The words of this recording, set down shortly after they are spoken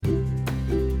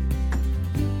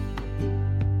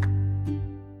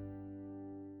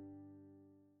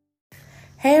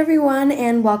Hey everyone,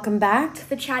 and welcome back to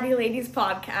the Chatty Ladies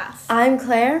podcast. I'm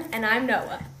Claire. And I'm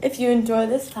Noah. If you enjoy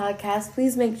this podcast,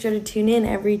 please make sure to tune in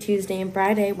every Tuesday and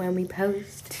Friday when we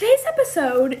post. Today's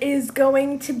episode is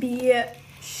going to be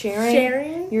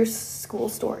sharing your school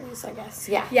stories, I guess.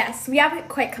 Yeah. Yes, we haven't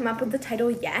quite come up with the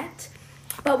title yet,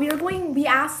 but we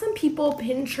asked some people,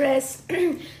 Pinterest,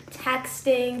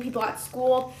 texting, people at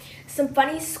school, some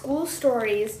funny school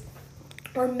stories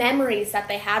or memories that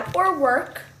they had or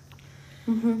work.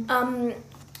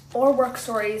 Or work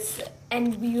stories,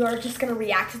 and we are just gonna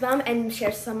react to them and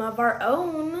share some of our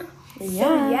own.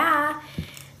 Yeah.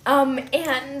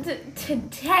 And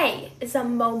today is a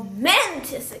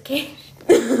momentous occasion.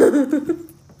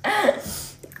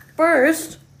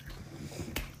 First,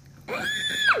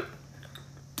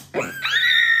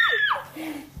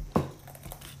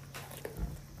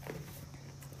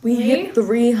 we hit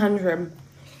 300.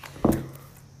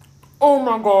 Oh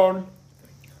my god.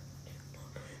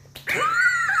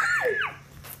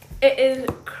 It is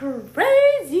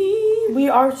crazy. We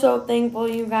are so thankful,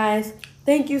 you guys.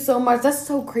 Thank you so much. That's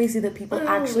so crazy that people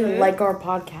actually like our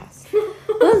podcast.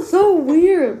 That's so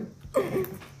weird.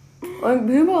 Like,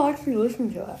 people actually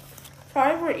listen to it.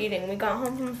 Sorry for eating. We got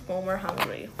home from school and we're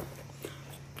hungry.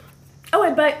 Oh,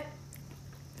 wait, but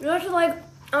you have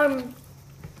to,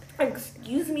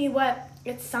 excuse me, what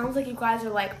it sounds like you guys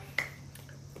are like,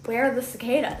 where are the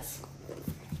cicadas?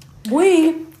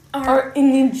 We are in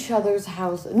each other's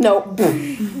house. No.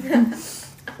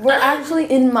 We're actually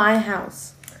in my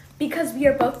house. Because we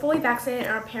are both fully vaccinated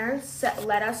and our parents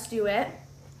let us do it.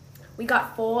 We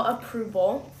got full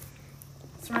approval.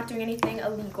 So we're not doing anything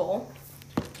illegal.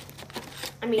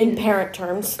 In parent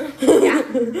terms. Yeah.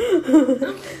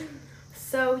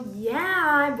 So,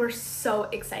 yeah, we're so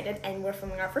excited. And we're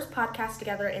filming our first podcast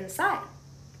together inside.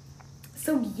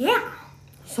 So, yeah.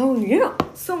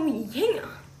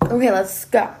 Okay, let's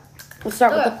go. We'll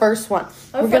start with the first one.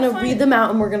 We're going to read them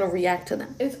out and we're going to react to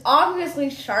them. It's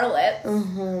obviously Charlotte.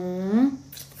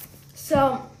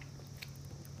 So,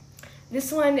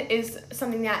 this one is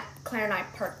something that Claire and I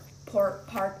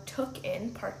partake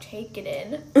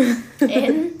in.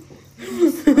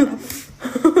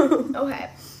 Okay.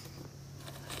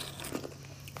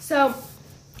 So,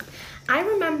 I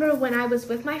remember when I was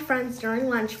with my friends during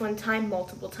lunch one time,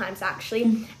 multiple times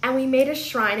actually, and we made a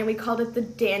shrine and we called it the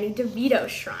Danny DeVito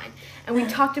Shrine. And we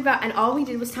talked about, and all we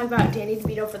did was talk about Danny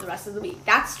DeVito for the rest of the week.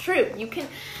 That's true.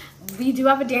 We do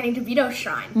have a Danny DeVito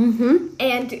Shrine.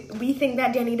 And we think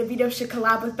that Danny DeVito should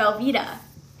collab with Belvita.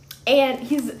 And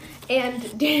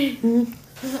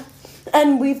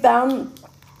we found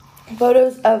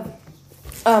photos of,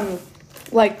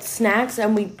 snacks,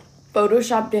 and we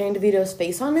photoshopped Danny DeVito's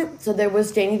face on it. So there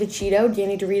was Danny DeCito,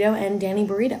 Danny Dorito, and Danny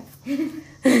Burrito.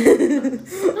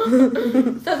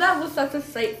 So that was such a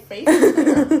straight face.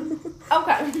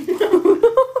 Okay.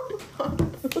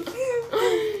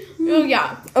 Oh,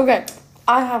 yeah. Okay,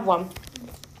 I have one.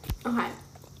 Okay.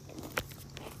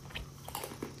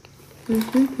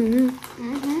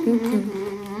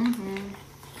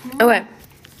 Okay.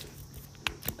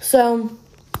 So,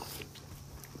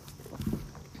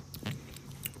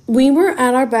 we were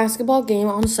at our basketball game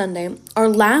on Sunday, our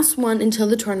last one until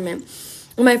the tournament,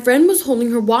 and my friend was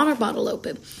holding her water bottle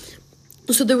open.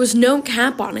 So there was no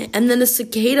cap on it, and then a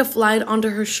cicada flied onto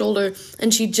her shoulder,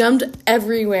 and she jumped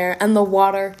everywhere, and the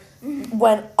water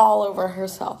went all over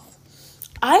herself.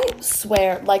 I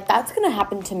swear, that's going to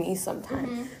happen to me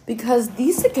sometime, because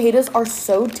these cicadas are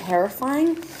so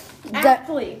terrifying that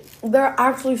they're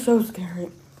actually so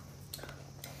scary.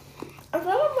 I feel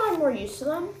like I'm more used to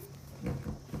them.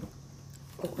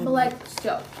 But,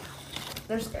 still,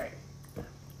 they're scary.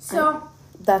 So,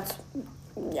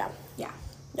 Yeah.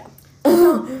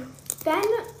 So, then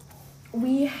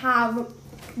we have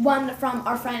one from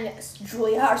our friend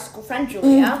Julia, our school friend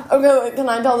Julia. Okay, wait, can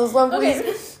I tell this one,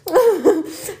 please?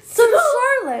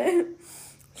 Okay.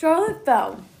 Charlotte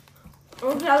fell.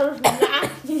 Okay, there's a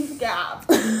nasty scab.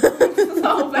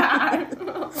 So bad.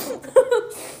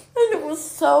 And it was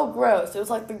so gross. It was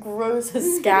the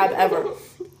grossest scab ever.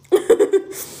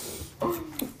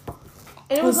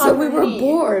 So we were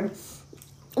bored.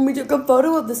 And we took a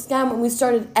photo of the scab and we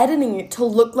started editing it to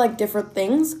look like different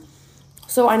things.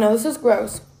 So I know this is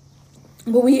gross.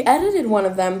 But we edited one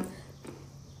of them.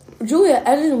 Julia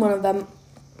edited one of them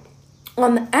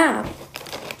on the app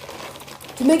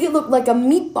to make it look like a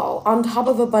meatball on top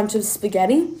of a bunch of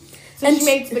spaghetti. So she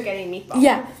made spaghetti meatballs.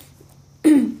 Yeah.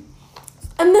 And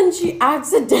then she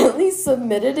accidentally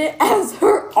submitted it as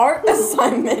her art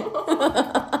assignment.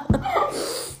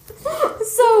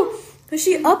 So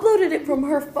she uploaded it from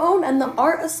her phone, and the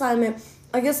art assignment,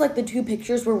 I guess the two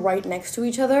pictures were right next to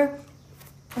each other.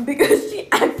 because she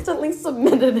accidentally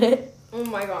submitted it. Oh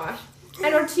my gosh.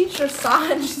 And our teacher saw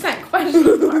it and she sent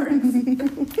question marks.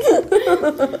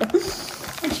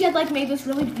 And she had like made this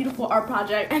really beautiful art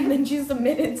project and then she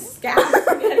submitted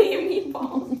spaghetti and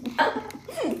meatballs.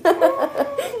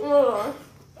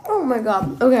 Oh my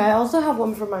god. Okay, I also have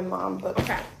one for my mom, but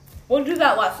Okay. We'll do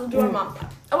that last. We'll do our mom.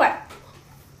 Okay.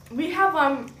 We have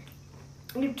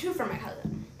two for my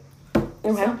cousin.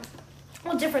 okay.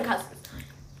 Well, different cousins.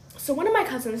 So one of my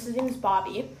cousins, his name is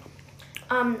Bobby.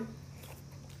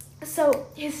 So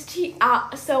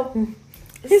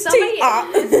somebody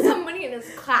in his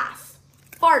class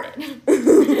farted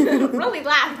really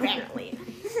loud, apparently,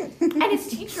 and his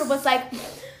teacher was like,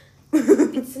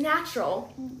 "It's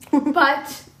natural,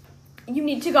 but you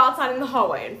need to go outside in the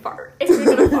hallway and fart if you're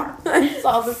gonna fart." I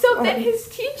saw this. So then his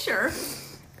teacher.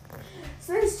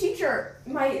 Then his teacher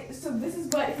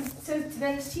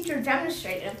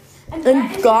demonstrated and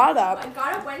got up.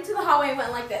 Went to the hallway and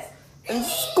went like this. And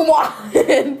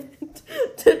squatted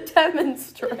to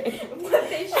demonstrate What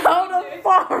they should how be to doing.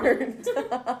 fart.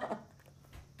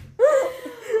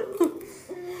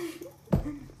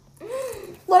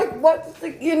 Like, what's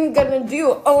the kid gonna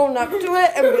do? Own up to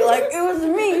it and be like, it was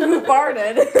me who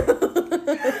farted.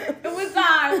 It was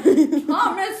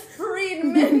Thomas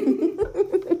Friedman.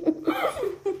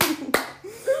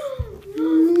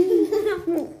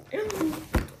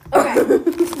 Okay.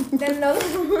 Then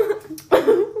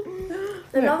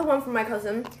another one from my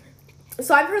cousin.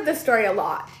 So I've heard this story a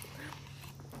lot.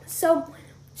 So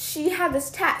she had this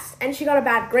test and she got a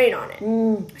bad grade on it.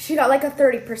 She got like a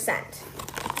 30%.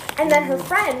 And then her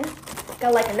friend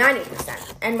got like a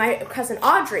 90%. And my cousin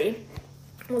Audrey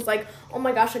was like, "Oh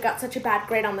my gosh, I got such a bad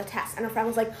grade on the test." And her friend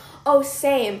was like, "Oh,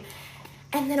 same."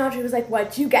 And then Audrey was like,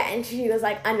 "What'd you get?" And she was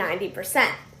like, "A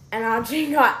 90%." And Audrey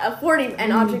got a 40,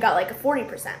 and Audrey got like a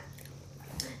 40%.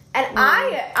 And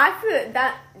I feel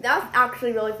that's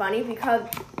actually really funny because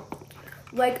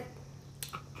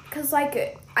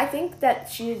I think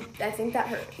that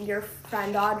your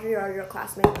friend Audrey or your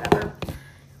classmate, whatever,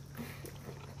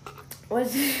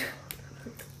 was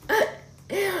I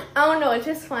don't know, it's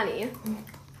just funny.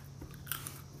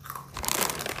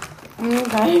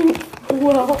 Okay.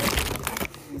 Well,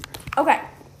 okay.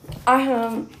 I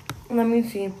have. Let me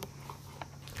see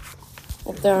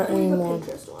if there are any more.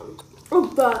 Oh,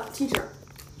 the teacher.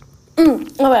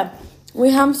 Okay. We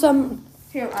have some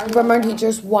Here, from our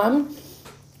teachers. One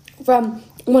from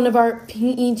one of our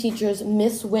PE teachers,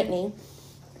 Miss Whitney.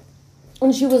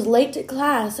 And she was late to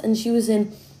class, and she was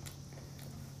in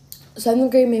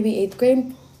 7th grade, maybe 8th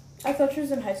grade. I thought she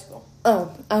was in high school.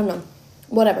 Oh, I don't know.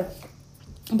 Whatever.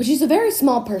 But she's a very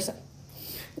small person.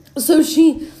 So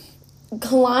she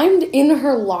climbed in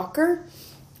her locker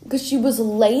because she was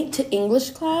late to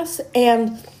English class,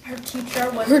 and Her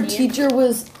teacher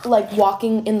was like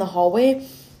walking in the hallway.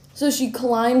 So she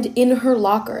climbed in her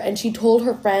locker and she told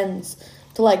her friends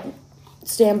to like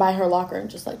stand by her locker and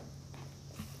just like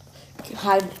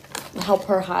help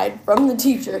her hide from the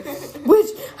teacher, which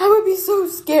I would be so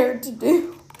scared to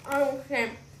do.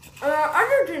 Okay.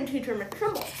 Our gym teacher, Miss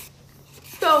Trimble.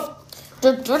 So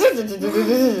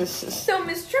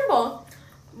Miss Trimble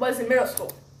was in middle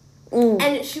school,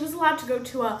 and she was allowed to go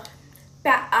to a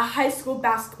high school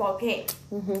basketball game,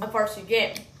 a varsity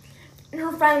game. And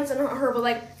her friends and her were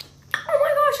like, "Oh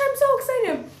my gosh, I'm so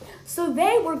excited!" So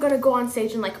they were gonna go on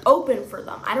stage and like open for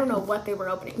them. I don't know what they were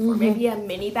opening for, maybe a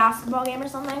mini basketball game or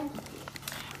something.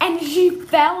 And she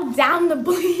fell down the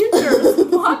bleachers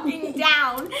walking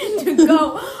down to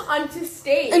go onto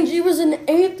stage. And she was in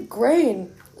 8th grade.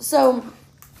 So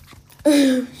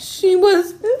she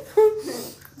was.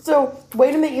 So,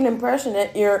 way to make an impression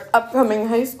at your upcoming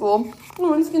high school. No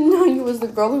one's gonna know you was the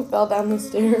girl who fell down the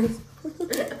stairs.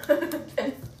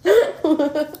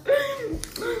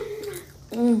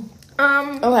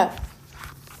 Okay.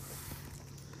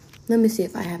 Let me see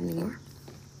if I have any more.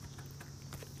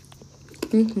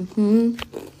 The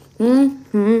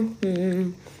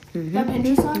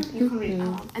Pinterest one? You can read.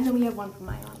 And then we have one from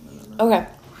my own. Okay.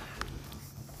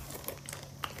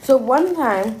 So one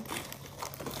time,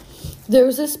 there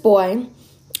was this boy,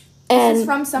 and This is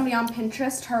from somebody on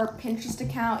Pinterest. Her Pinterest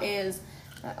account is.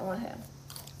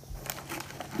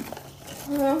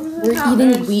 we're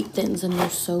eating wheat thins and they're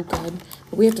so good,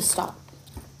 but we have to stop.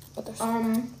 But they're so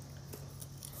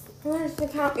Her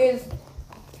account is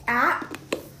at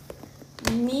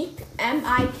Meek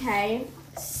Mik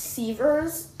Sievers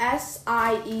Sievers.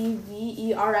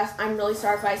 I'm really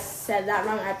sorry if I said that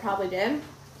wrong. I probably did.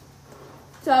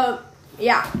 So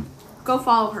yeah, go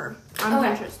follow her on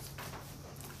Pinterest.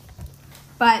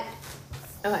 But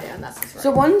yeah, that's the story.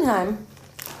 So one time,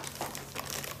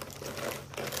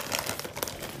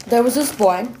 there was this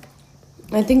boy.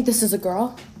 I think this is a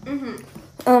girl. And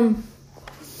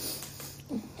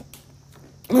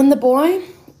the boy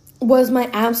was my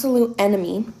absolute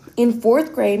enemy. In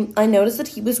 4th grade, I noticed that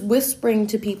he was whispering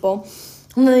to people,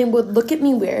 and then they would look at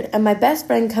me weird. And my best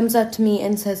friend comes up to me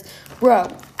and says, "Bro,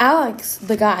 Alex,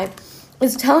 the guy,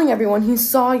 is telling everyone he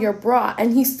saw your bra,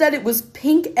 and he said it was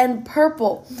pink and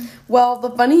purple." Well,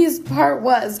 the funniest part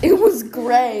was, it was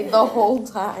gray the whole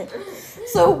time.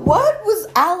 So what was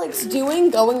Alex doing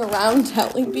going around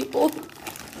telling people?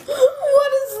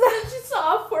 What is that? He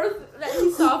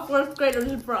saw a 4th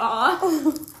grader's bra.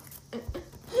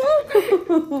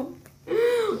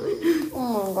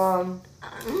 Oh my god.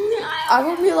 I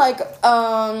would be like,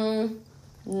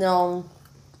 no.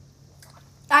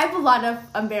 I have a lot of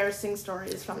embarrassing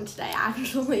stories from today,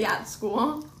 actually, at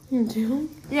school. You do?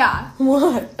 Yeah.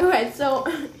 What? Okay, so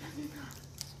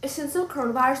since the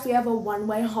coronavirus, we have a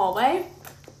one-way hallway.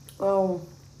 Oh.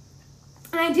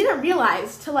 And I didn't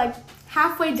realize till like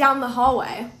halfway down the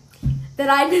hallway that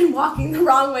I'd been walking the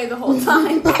wrong way the whole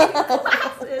time. In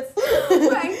classes,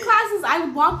 I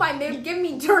would walk by and they would give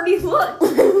me dirty looks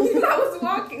because I was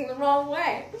walking the wrong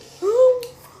way.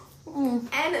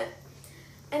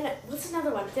 And what's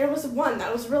another one? There was one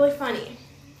that was really funny.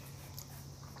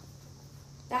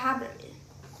 That happened to me.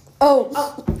 Oh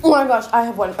my gosh, I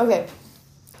have one. Okay.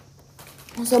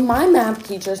 So my math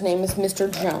teacher's name is Mr.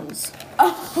 Jones.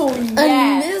 Oh, yes.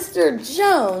 And Mr.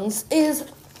 Jones he's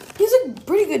a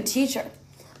pretty good teacher.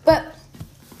 But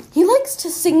he likes to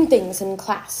sing things in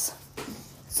class.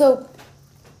 So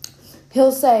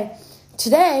he'll say,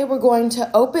 "Today we're going to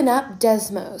open up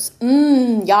Desmos."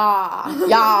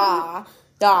 Yeah.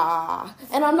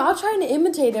 And I'm not trying to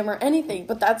imitate him or anything,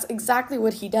 but that's exactly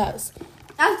what he does.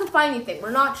 That's the funny thing.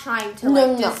 We're not trying to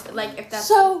if that's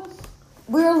So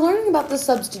we were learning about the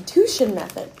substitution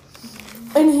method.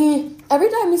 And every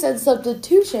time he said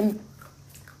substitution,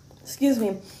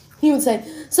 he would say,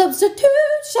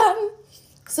 "Substitution.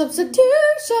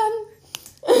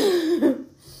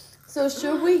 So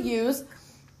should we use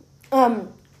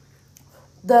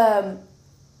the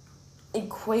I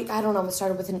don't know, it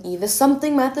started with an E, the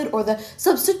something method, or the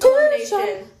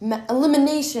substitution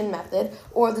elimination method,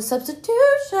 or the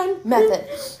substitution method?"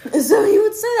 So he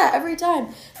would say that every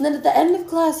time. And then at the end of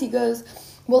class, he goes,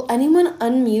 "Will anyone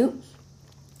unmute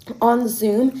on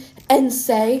Zoom and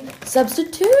say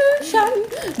substitution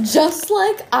just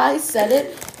like I said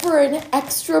it for an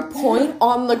extra point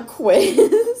on the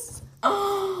quiz?"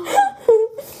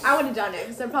 I would have done it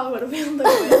because I probably would have failed the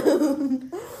quiz.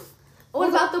 What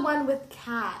about the one with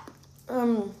cat?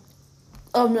 Oh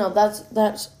no, that's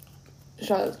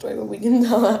Charlotte's story, but we can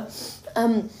tell that.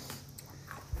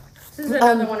 This is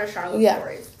another one of Charlotte's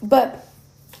stories. But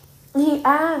he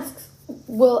asks,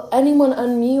 "Will anyone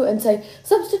unmute and say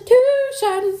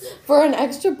substitution for an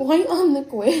extra point on the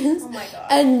quiz?" Oh my god.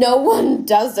 And no one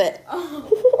does it.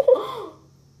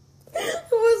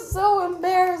 It was so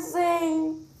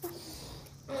embarrassing.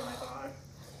 Oh my god.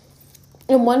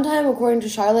 And one time, according to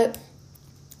Charlotte,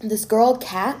 this girl,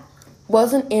 Kat,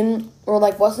 wasn't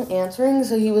answering,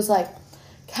 so he was like,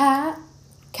 Kat,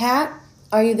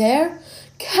 are you there?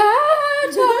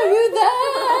 Kat, are you there?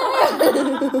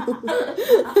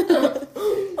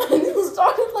 And he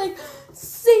started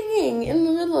singing in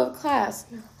the middle of class.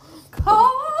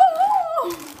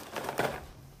 Oh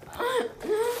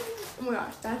my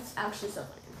gosh, that's actually so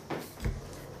funny.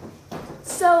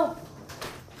 So,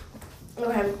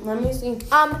 okay, let me see.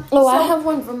 I have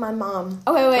one from my mom.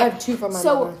 Okay, wait. I have two from my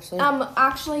mom, actually.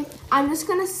 Actually, I'm just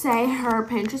gonna say her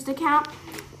Pinterest account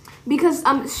because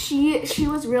she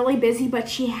was really busy, but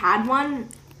she had one.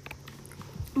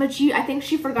 But I think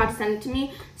she forgot to send it to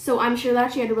me, so I'm sure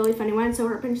that she had a really funny one. So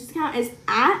her Pinterest account is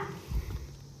at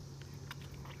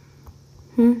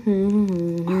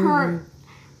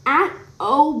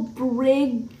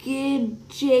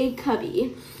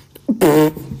O'Brigid-Jacoby.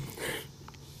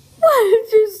 Why did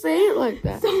you say it like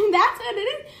that? So that's what it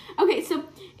is. Okay, so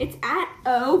it's at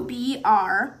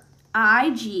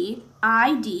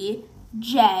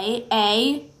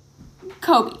OBRIGIDJA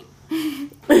Kobe.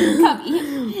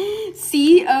 Cubby.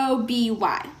 COBY.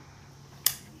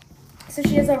 So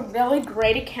she has a really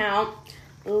great account.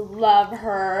 Love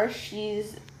her.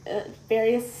 She's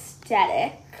very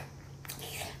aesthetic.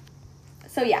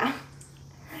 So yeah.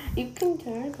 You can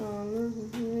turn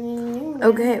on.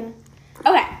 Okay.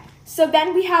 Okay. So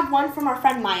then we have one from our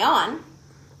friend Mayan.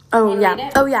 Oh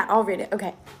yeah. Oh yeah, I'll read it.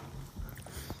 Okay.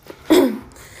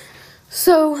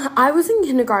 So I was in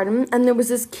kindergarten and there was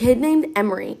this kid named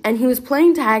Emery and he was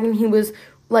playing tag and he was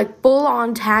full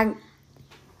on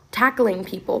tackling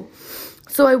people.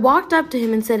 So I walked up to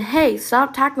him and said, "Hey,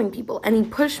 stop tackling people." And he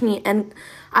pushed me, and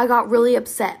I got really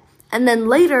upset. And then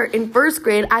later, in first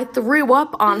grade, I threw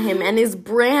up on him and his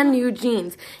brand new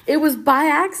jeans. It was by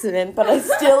accident, but I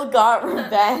still got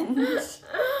revenge.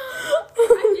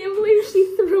 I can't believe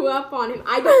she threw up on him.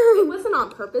 It wasn't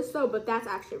on purpose, though, but that's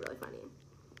actually really funny.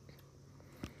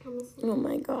 Oh,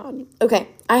 my God. Okay,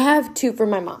 I have 2 for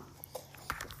my mom.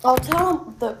 I'll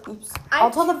tell the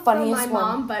funniest my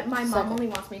mom, but my mom only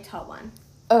wants me to tell one.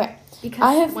 Okay.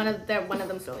 Because one of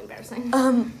them's really embarrassing.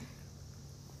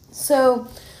 So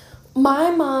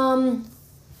my mom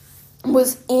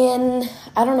was in,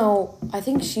 I don't know, I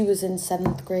think she was in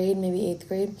 7th grade, maybe 8th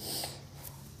grade.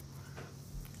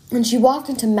 And she walked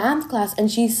into math class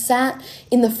and she sat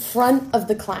in the front of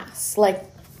the class, like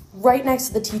right next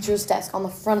to the teacher's desk in the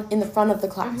front of the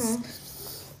class. Mm-hmm.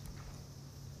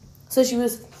 So she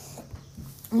was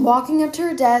walking up to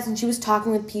her desk and she was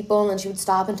talking with people, and then she would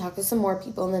stop and talk to some more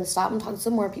people, and then stop and talk to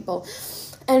some more people.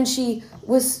 And she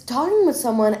was talking with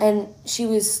someone, and she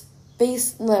was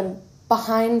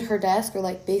behind her desk, or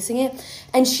like facing it,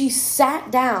 and she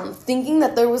sat down thinking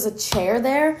that there was a chair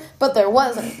there, but there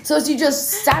wasn't. So she just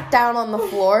sat down on the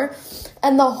floor,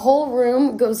 and the whole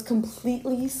room goes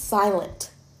completely silent.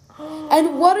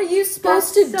 And what are you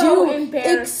supposed to do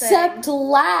except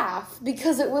laugh?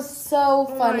 Because it was so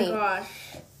funny. Oh my gosh.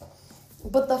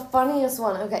 But the funniest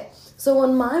one, okay. So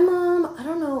when my mom, I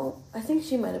don't know, I think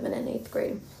she might have been in 8th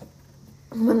grade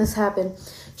when this happened.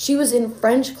 She was in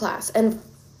French class, and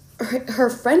her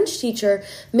French teacher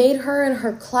made her and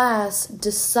her class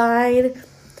decide,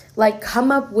 like,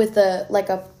 come up with a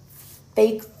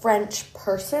fake French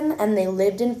person, and they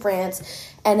lived in France,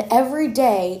 and every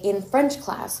day in French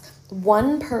class,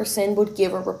 one person would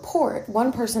give a report.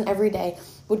 One person every day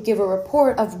would give a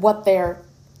report of what their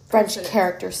French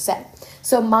character said.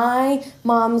 So my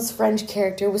mom's French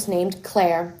character was named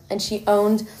Claire, and she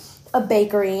owned a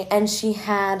bakery, and she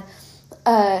had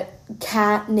a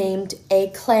cat named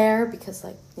Eclair, because,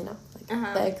 like, you know,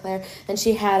 like the Eclair, and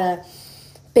she had a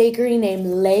bakery named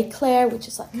L'Eclair, which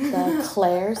is like the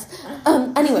Clairs.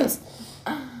 Anyways,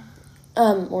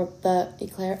 or the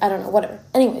Eclair, I don't know, whatever.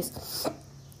 Anyways,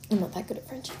 I'm not that good at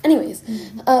French. Anyways,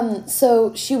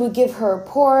 so she would give her a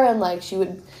pour, and like she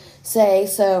would say,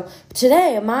 so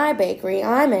today at my bakery,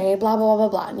 I'm a blah, blah, blah,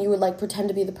 blah, and you would like pretend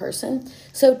to be the person.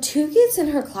 So 2 kids in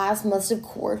her class must have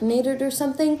coordinated or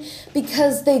something,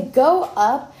 because they go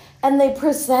up and they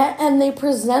present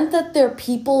that their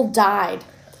people died.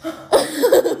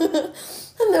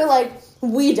 And they're like,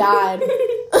 we died.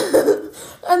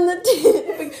 And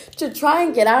to try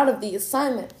and get out of the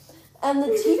assignment. And the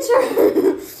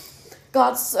teacher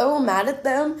got so mad at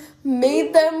them,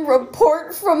 made them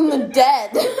report from the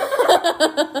dead. For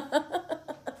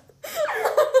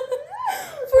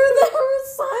their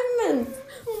assignment.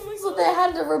 So they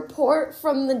had to report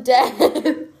from the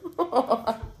dead.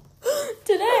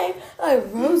 Today, I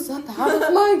rose up out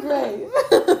of my grave.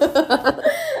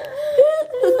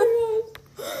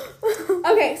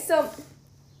 Okay, so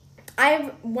I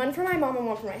have one for my mom and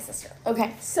one for my sister.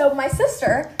 Okay. So my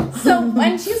sister,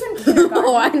 when she was in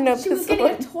kindergarten, she was getting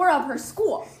a tour of her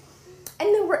school.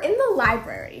 And then we're in the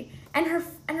library, and her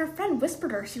friend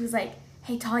whispered her, she was like,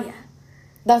 "Hey, Talia."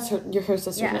 That's her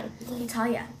sister's name. "Hey,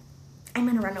 Talia, I'm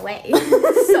gonna run away."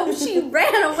 So she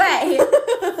ran away.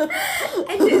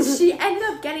 And she ended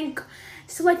up getting...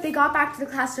 So, like, they got back to the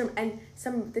classroom, and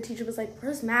the teacher was like,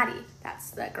 "Where's Maddie?" That's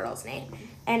the girl's name.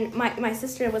 And my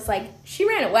sister was like, "She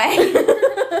ran away."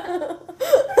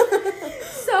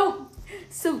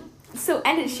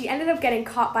 She ended up getting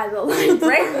caught by the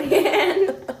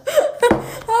librarian.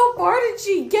 How far did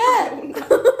she get?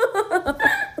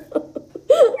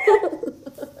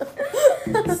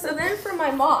 So then for my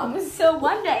mom, so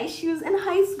one day she was in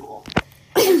high school,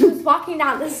 and she was walking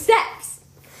down the steps.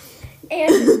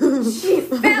 And she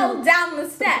fell down the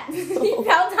steps. She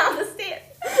fell down the stairs.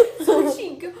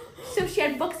 So she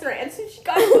had books in her hand, so she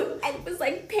got a book and was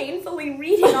like painfully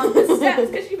reading on the steps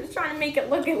because she was trying to make it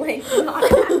look like not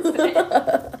an accident.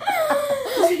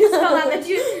 She just fell down the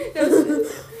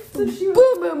so she was,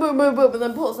 boom, boom, boom, boom, boom, and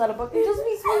then pulls out a book and just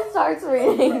starts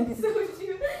reading. So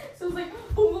it was like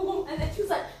boom, boom, boom, and then she was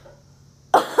like,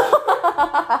 oh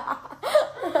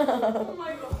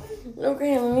my god.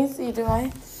 Okay, let me see.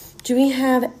 Do we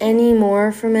have any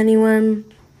more from anyone?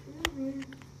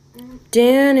 Do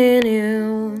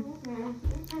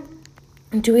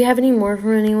we have any more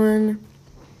from anyone?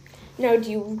 No,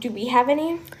 do we have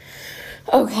any?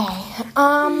 Okay.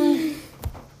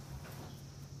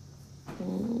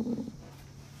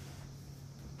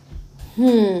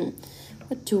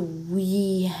 What do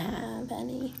we have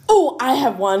any? Oh, I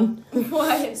have one.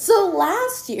 What? So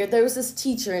last year, there was this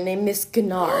teacher named Miss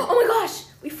Gennard. Oh my gosh,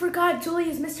 we forgot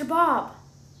Julia's Mr. Bob.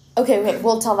 Okay,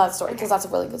 we'll tell that story because that's a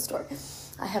really good story.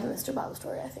 I have a Mr. Bob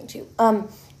story, I think, too.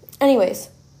 Anyways,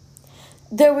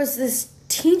 there was this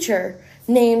teacher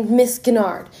named Miss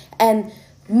Gennard, and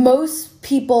most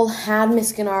people had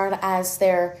Miss Gennard as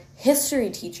their history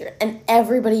teacher, and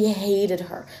everybody hated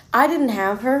her. I didn't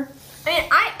have her. I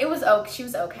mean, she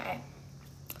was okay.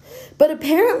 But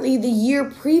apparently the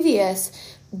year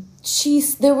previous,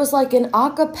 there was like an a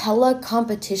cappella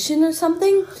competition or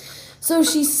something. So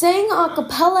she sang a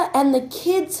cappella, and the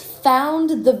kids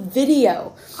found the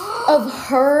video of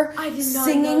her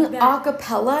singing a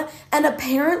cappella, and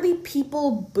apparently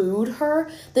people booed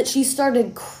her that she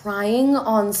started crying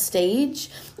on stage.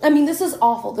 I mean, this is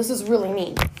awful. This is really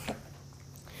mean.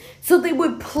 So they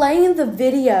would play the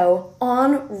video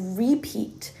on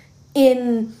repeat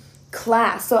in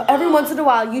class. So every once in a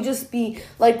while, you just be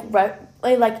like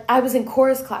I was in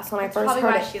chorus class when I first heard it.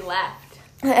 Probably why she left.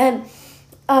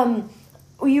 And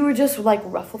you were just like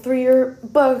ruffle through your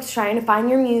books, trying to find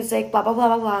your music, blah blah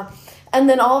blah blah blah. And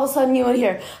then all of a sudden you would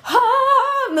hear,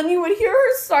 "Ha!" And then you would hear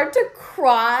her start to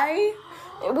cry.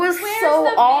 It was so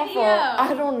awful. Video?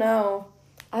 I don't know.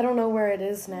 I don't know where it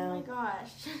is now. Oh my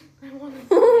gosh. I want to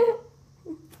see it.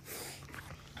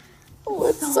 Oh,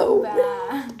 it's so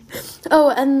bad.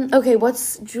 Oh, and okay,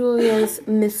 what's Julia's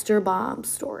Mr. Bob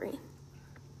story?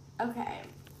 Okay.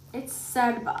 It's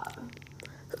Sir Bob.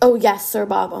 Oh, yes, Sir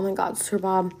Bob. Oh my God, Sir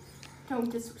Bob.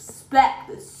 Don't disrespect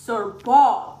this Sir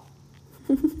Bob.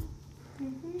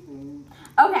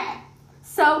 Okay.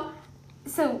 So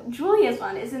Julia's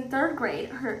one is in 3rd grade.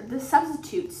 The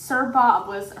substitute, Sir Bob,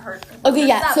 was her. Okay,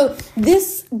 yeah. So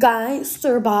this guy,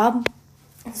 Sir Bob,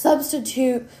 was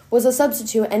a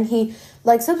substitute, and he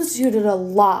substituted a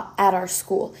lot at our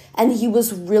school, and he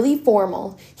was really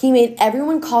formal. He made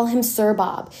everyone call him Sir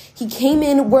Bob. He came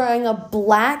in wearing a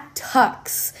black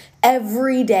tux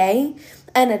every day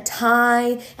and a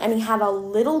tie, and he had a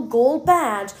little gold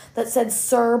badge that said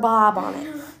Sir Bob on it.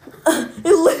 It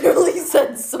literally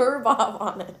said Sir Bob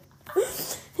on it.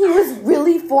 He was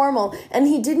really formal, and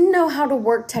he didn't know how to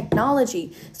work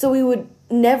technology, so he would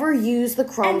never use the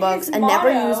Chromebooks and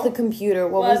never use the computer.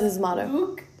 What was his motto?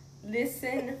 Book,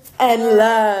 listen, and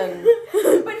learn.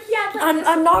 But he had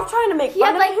I'm not trying to make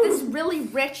fun of him. He had this really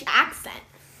rich accent.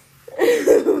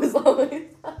 It was always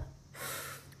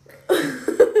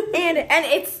and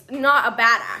it's not a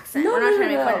bad accent. We're not trying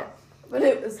to make fun of it. But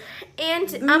it was. And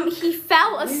he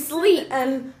fell asleep.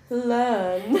 And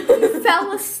learn. He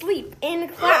fell asleep in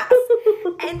class.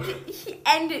 And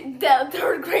the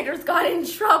 3rd graders got in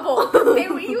trouble.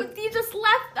 He just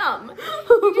left them.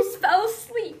 He just fell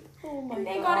asleep. Oh my God. And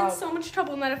they God. got in so much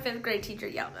trouble, and then a 5th grade teacher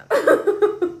yelled at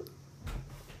them.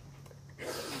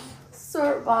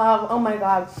 Sir Bob, oh my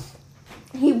God.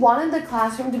 He wanted the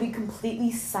classroom to be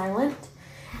completely silent.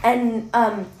 And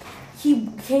he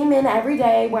came in every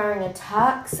day wearing a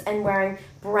tux and wearing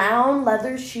brown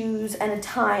leather shoes and a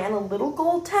tie and a little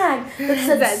gold tag that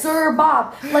said Sir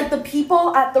Bob, like the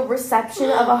people at the reception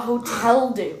of a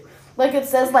hotel do. Like it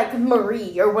says like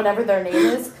Marie or whatever their name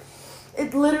is.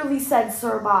 It literally said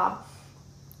Sir Bob.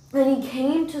 And he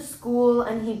came to school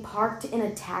and he parked in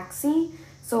a taxi.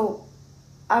 So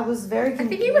I was very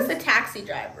confused. I think he was a taxi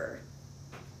driver.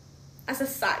 As a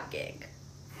side gig.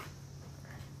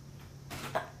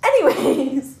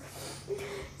 Anyways,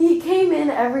 he came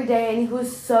in every day and he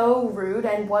was so rude.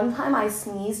 And one time I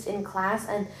sneezed in class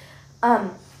and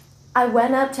I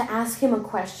went up to ask him a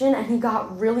question and he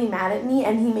got really mad at me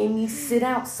and he made me sit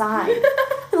outside.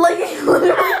 Like, he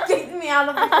literally kicked me out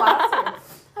of the classroom.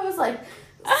 I was like,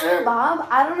 Sir Bob,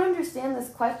 I don't understand this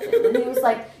question. And he was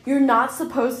like, you're not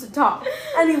supposed to talk.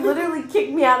 And he literally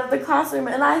kicked me out of the classroom.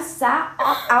 And I sat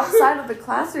outside of the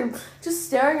classroom just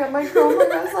staring at my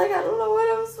Chromebook. I was like, I don't know what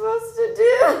I'm supposed to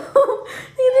do.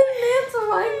 He didn't answer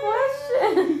my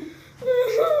question.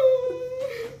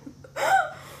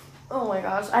 Oh my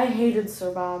gosh, I hated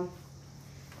Sir Bob.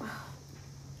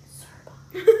 Sir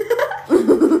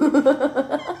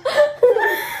Bob.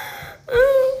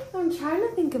 I'm trying to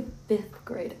think of 5th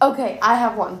grade. Okay, I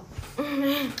have one.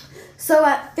 So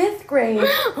at 5th grade,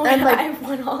 I have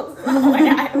one also.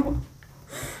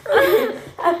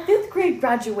 At 5th grade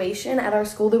graduation at our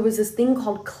school, there was this thing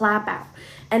called clap out,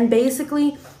 and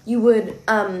basically you would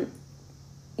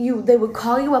they would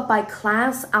call you up by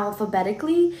class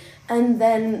alphabetically, and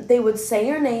then they would say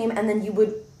your name, and then you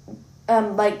would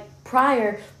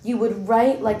prior you would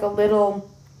write like a little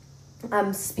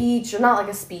speech, or not like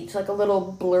a speech, like a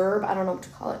little blurb, I don't know what to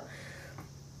call it.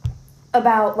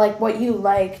 about, like, what you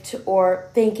liked or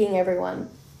thanking everyone.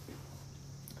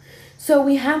 So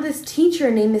we have this teacher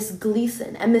named Miss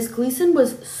Gleason, and Miss Gleason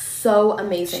was so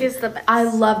amazing. She's the best. I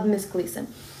loved Miss Gleason.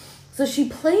 So she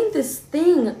played this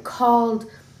thing called,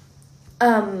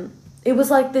 it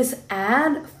was like this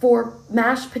ad for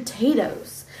mashed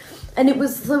potatoes. And it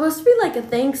was supposed to be like a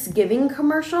Thanksgiving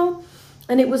commercial.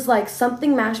 And it was like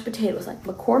something mashed potatoes, like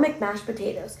McCormick mashed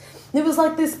potatoes. And it was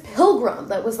like this pilgrim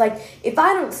that was like, if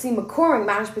I don't see McCormick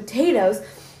mashed potatoes,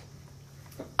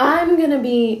 I'm gonna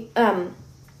be, I'm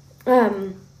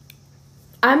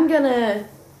gonna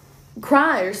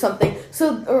cry or something.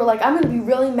 So, or like, I'm gonna be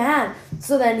really mad.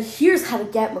 So then here's how to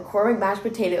get McCormick mashed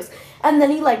potatoes. And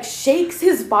then he like shakes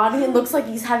his body and looks like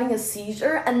he's having a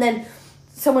seizure. And then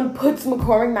someone puts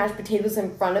McCormick mashed potatoes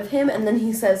in front of him. And then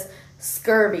he says,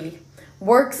 scurvy.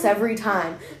 Works every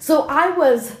time. So I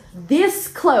was this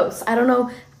close. I don't know.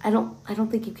 I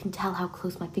don't think you can tell how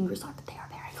close my fingers are, but they are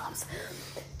very close.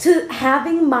 To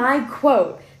having my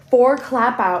quote for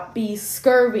clap out be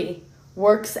scurvy.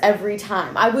 Works every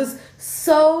time. I was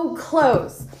so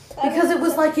close because it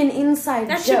was like an inside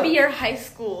That joke. should be your high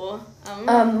school.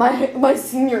 My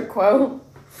senior quote.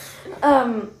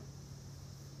 But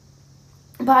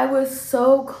I was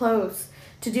so close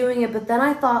to doing it, but then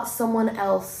I thought someone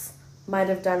else might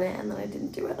have done it, and then I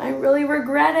didn't do it. I really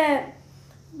regret it.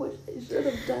 Wish I should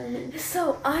have done it.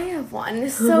 So I have one.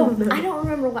 So I don't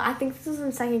remember what. I think this was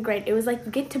in second grade. It was like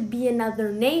you get to be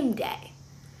another name day.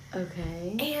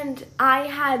 Okay. And I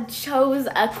had chose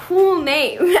a cool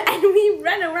name, and we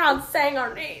ran around saying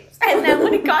our names. And then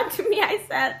when it got to me, I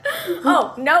said,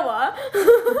 "Oh, Noah,"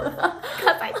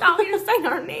 because I thought we were saying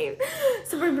our name.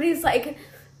 So everybody's like,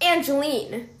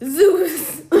 "Angeline,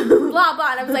 Zeus, blah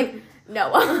blah," and I was like,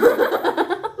 "Noah."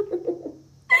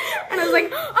 And I was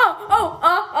like,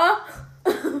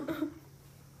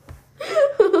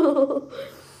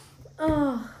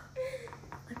 Oh,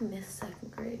 I miss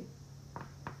second grade.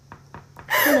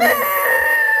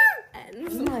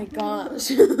 Oh my gosh.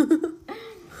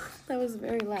 That was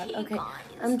very loud. Okay.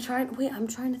 I'm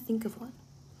trying to think of one.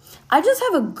 I just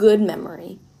have a good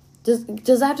memory. Does it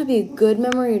have to be a good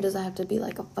memory, or does it have to be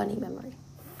like a funny memory?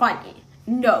 Funny.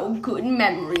 No good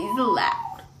memories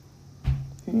allowed.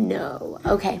 No.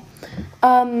 Okay.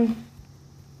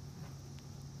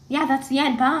 Yeah, that's the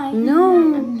end. Bye.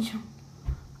 No.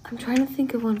 I'm trying to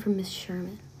think of one from Miss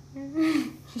Sherman.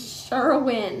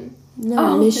 Sherwin.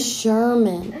 No, Miss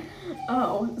Sherman.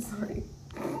 Oh, sorry.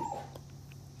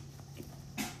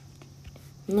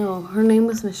 No, her name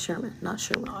was Miss Sherman, not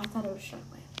Sherman. Oh, I thought it was Sherwin.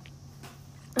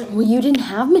 Well, you didn't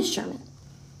have Miss Sherman.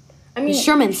 I mean, Miss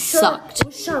Sherman sucked. It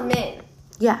was Sherman.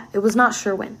 Yeah, it was not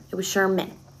Sherwin. It was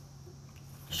Sherman.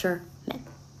 Sherman.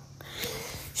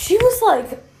 She was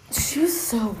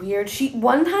so weird.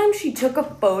 One time she took a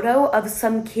photo of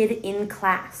some kid in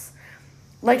class.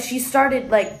 Like, she started,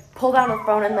 pulled out her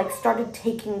phone and, started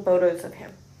taking photos of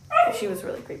him. She was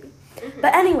really creepy. Mm-hmm.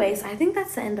 But anyways, I think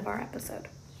that's the end of our episode.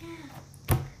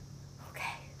 Yeah.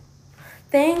 Okay.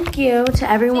 Thank you to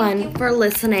everyone for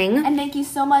listening. And thank you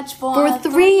so much for 300.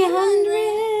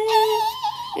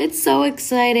 It's so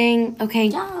exciting. Okay.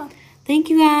 Yeah. Thank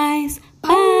you guys.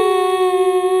 Bye.